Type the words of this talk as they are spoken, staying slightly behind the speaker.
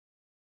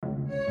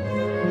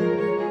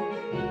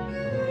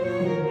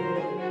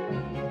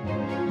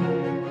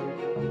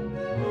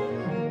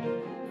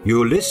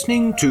You're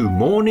listening to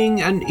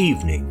Morning and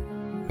Evening,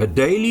 a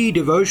daily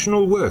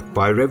devotional work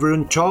by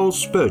Reverend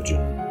Charles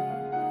Spurgeon.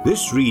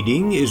 This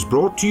reading is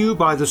brought to you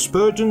by the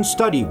Spurgeon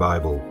Study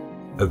Bible,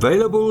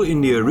 available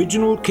in the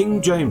original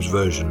King James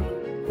Version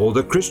or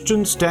the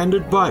Christian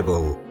Standard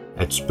Bible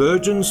at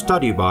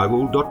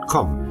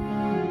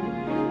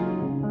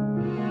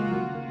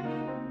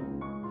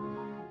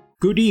spurgeonstudybible.com.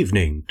 Good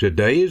evening.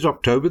 Today is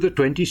October the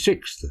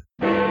 26th.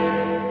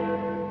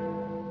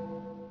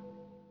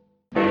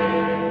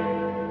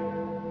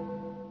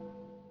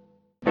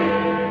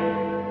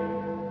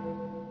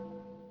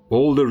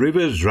 All the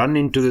rivers run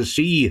into the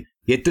sea,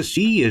 yet the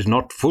sea is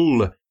not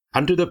full.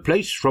 Unto the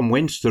place from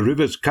whence the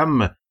rivers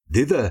come,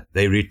 thither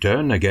they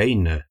return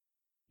again.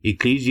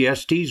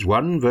 Ecclesiastes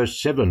 1 verse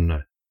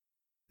 7.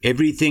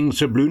 Everything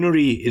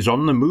sublunary is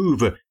on the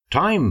move.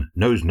 Time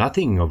knows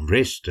nothing of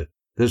rest.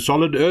 The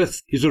solid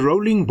earth is a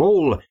rolling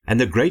ball, and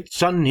the great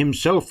sun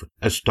himself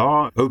a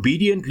star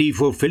obediently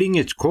fulfilling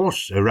its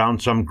course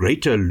around some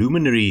greater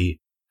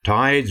luminary.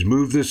 Tides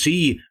move the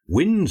sea,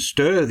 winds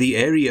stir the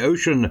airy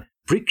ocean,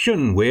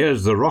 friction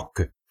wears the rock,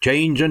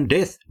 change and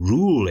death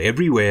rule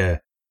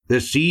everywhere.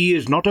 The sea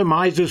is not a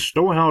miser's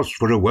storehouse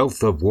for a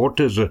wealth of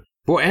waters,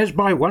 for as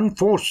by one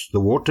force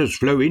the waters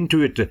flow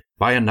into it,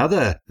 by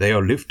another they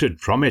are lifted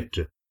from it.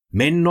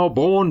 Men are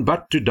born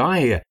but to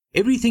die.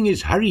 Everything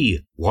is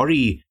hurry,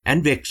 worry,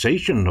 and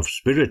vexation of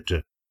spirit.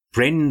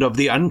 Friend of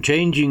the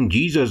unchanging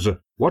Jesus,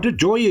 what a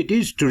joy it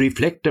is to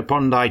reflect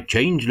upon thy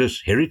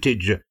changeless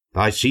heritage,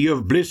 thy sea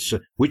of bliss,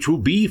 which will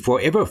be for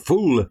ever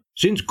full,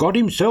 since God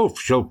himself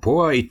shall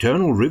pour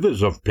eternal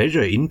rivers of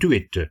pleasure into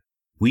it.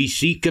 We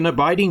seek an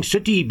abiding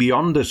city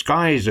beyond the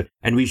skies,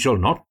 and we shall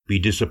not be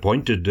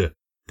disappointed.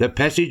 The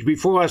passage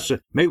before us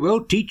may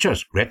well teach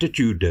us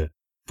gratitude.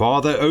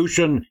 Father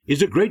Ocean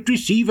is a great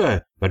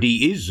receiver, but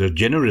he is a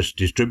generous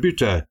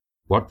distributor.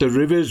 What the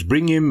rivers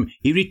bring him,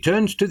 he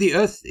returns to the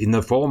earth in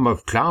the form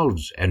of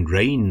clouds and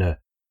rain.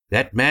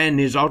 That man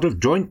is out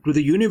of joint with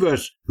the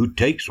universe, who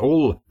takes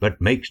all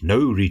but makes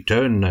no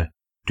return.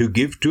 To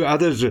give to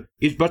others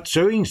is but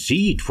sowing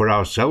seed for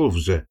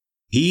ourselves.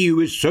 He who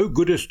is so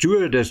good a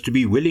steward as to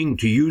be willing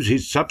to use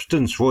his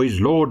substance for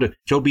his Lord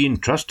shall be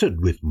entrusted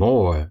with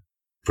more.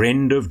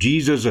 Friend of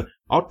Jesus,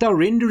 art thou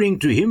rendering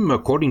to him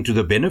according to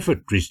the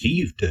benefit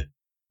received?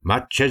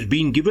 Much has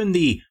been given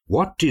thee.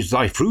 What is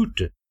thy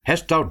fruit?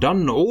 Hast thou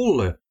done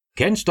all?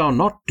 Canst thou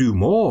not do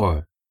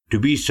more? To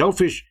be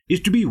selfish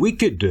is to be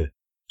wicked.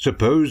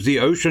 Suppose the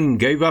ocean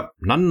gave up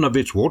none of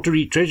its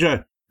watery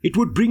treasure, it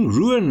would bring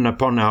ruin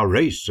upon our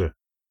race.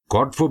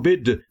 God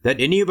forbid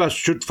that any of us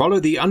should follow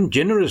the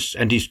ungenerous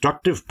and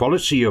destructive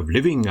policy of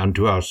living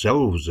unto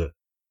ourselves.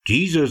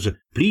 Jesus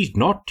pleased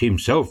not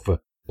himself.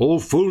 All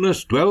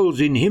fullness dwells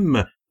in him,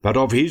 but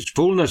of his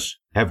fullness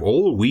have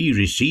all we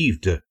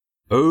received.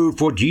 O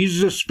for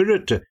Jesus'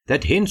 Spirit,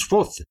 that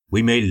henceforth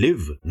we may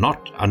live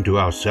not unto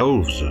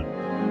ourselves.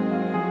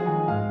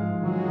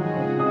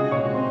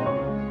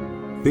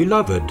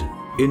 Beloved,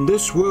 in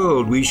this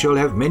world we shall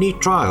have many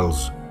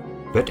trials,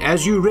 but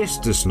as you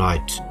rest this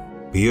night,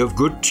 be of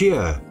good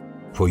cheer,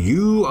 for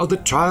you are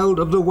the child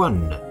of the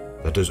one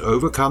that has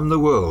overcome the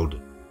world.